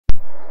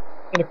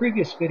In a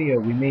previous video,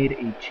 we made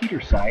a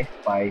cheater scythe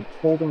by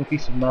folding a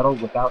piece of metal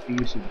without the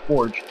use of the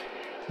forge.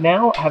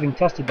 Now, having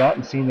tested that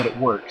and seen that it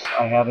works,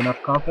 I have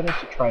enough confidence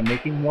to try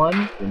making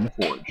one in the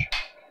forge.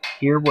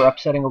 Here, we're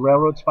upsetting a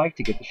railroad spike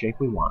to get the shape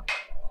we want.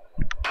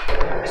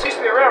 This used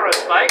to be a railroad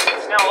spike.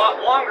 It's now a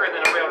lot longer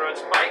than a railroad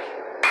spike.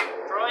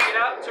 Drawing it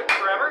out took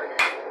forever.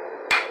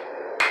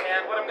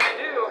 And what I'm going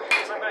to do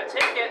is I'm going to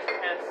take it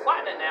and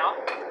flatten it now,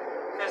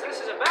 because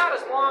this is about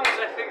as long as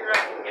I figure I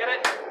can get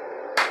it.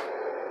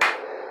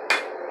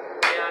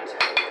 And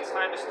it's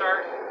time to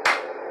start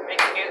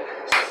making it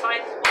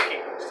Scythe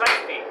looking.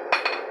 Scythe.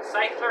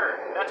 Scyther.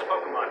 That's a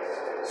Pokemon.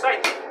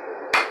 Scythe.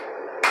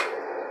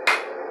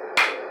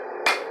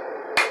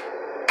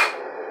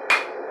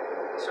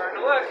 Starting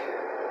to look.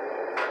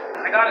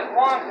 I got it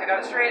long, I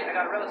got it straight, I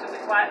got it relatively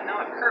flat, and now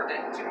I've curved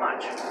it too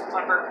much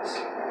on purpose.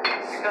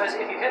 Because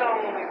if you hit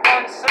on only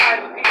one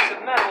side of a piece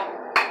of metal,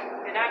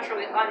 it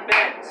naturally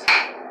unbends.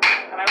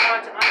 And I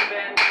want it to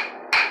unbend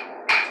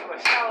into a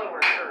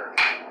shallower curve.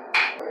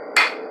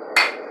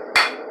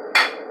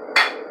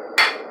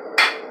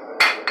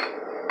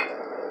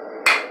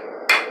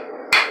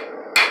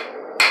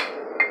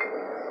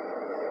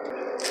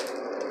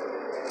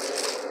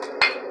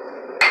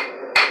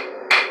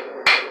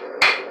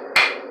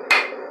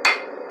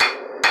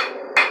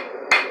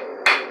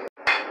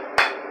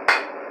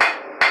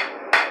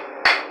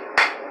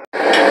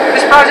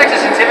 This project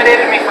has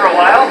intimidated me for a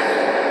while,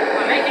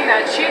 but making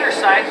that cheater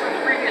scythe from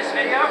the previous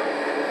video,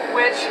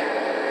 which,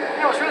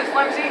 was really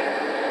flimsy,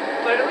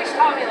 but it at least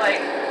taught me, that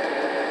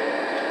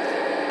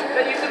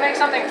you can make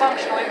something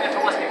functional even if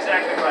it wasn't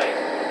exactly right.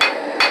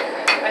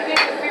 I think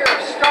the fear of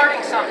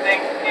starting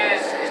something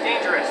is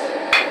dangerous.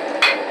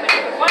 And if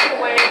you can find a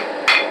way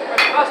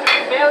where the cost of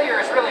failure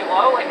is really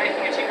low, like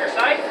making a cheater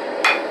scythe,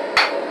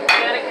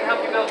 then it can help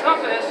you build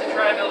confidence to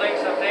try building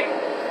something,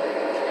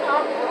 a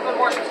little bit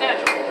more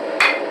substantial.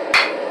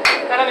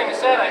 That having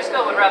been said, I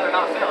still would rather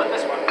not fail at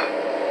this one.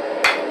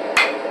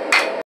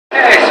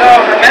 Okay, so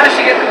I managed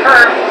to get the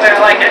curve the way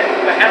I like it,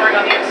 by hammering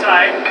on the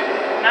inside.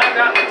 Now I've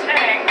got the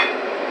tang,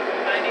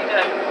 and I need to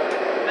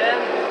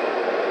bend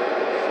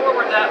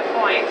forward that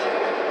point,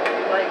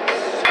 like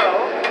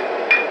so.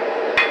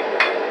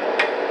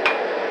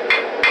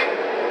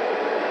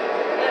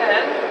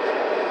 Then,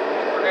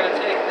 we're going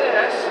to take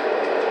this,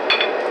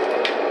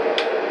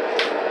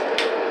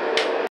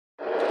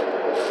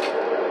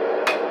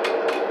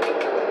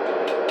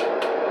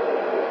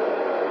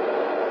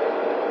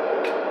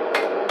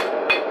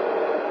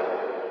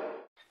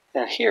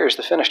 and here is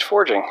the finished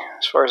forging,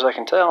 as far as I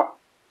can tell.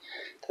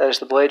 That is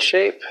the blade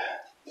shape.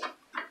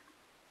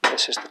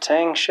 This is the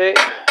tang shape.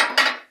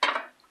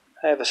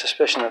 I have a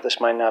suspicion that this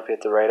might not be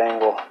at the right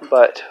angle,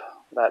 but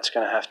that's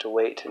going to have to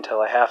wait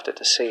until I have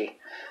to see,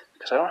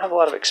 because I don't have a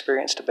lot of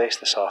experience to base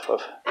this off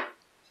of.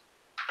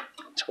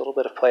 It's a little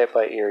bit of play it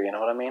by ear, you know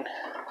what I mean?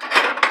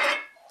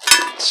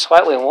 It's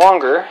slightly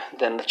longer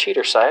than the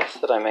cheater scythe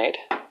that I made.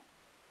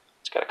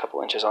 It's got a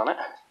couple inches on it.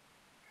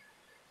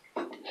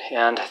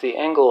 And the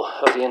angle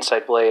of the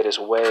inside blade is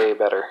way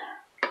better.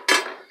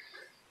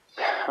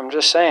 I'm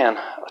just saying,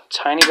 a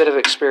tiny bit of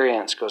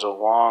experience goes a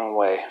long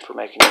way for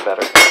making it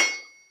better.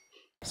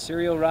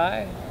 Cereal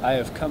Rye, I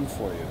have come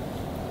for you.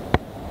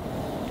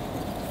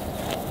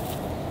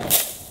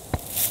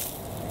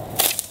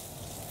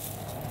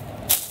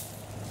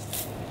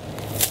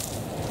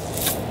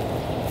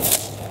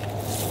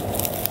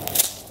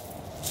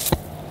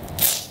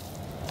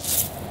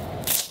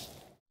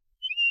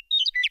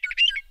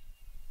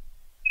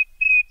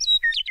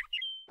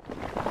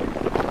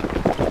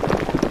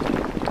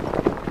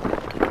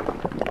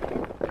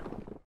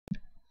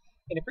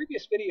 In a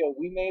previous video,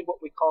 we made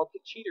what we called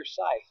the cheater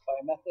scythe by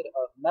a method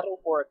of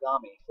metal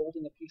origami,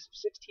 folding a piece of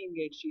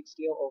 16-gauge sheet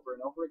steel over and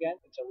over again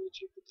until we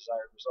achieved the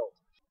desired result.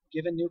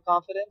 Given new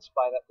confidence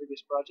by that previous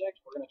project,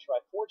 we're going to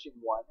try forging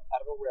one out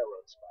of a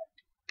railroad spike.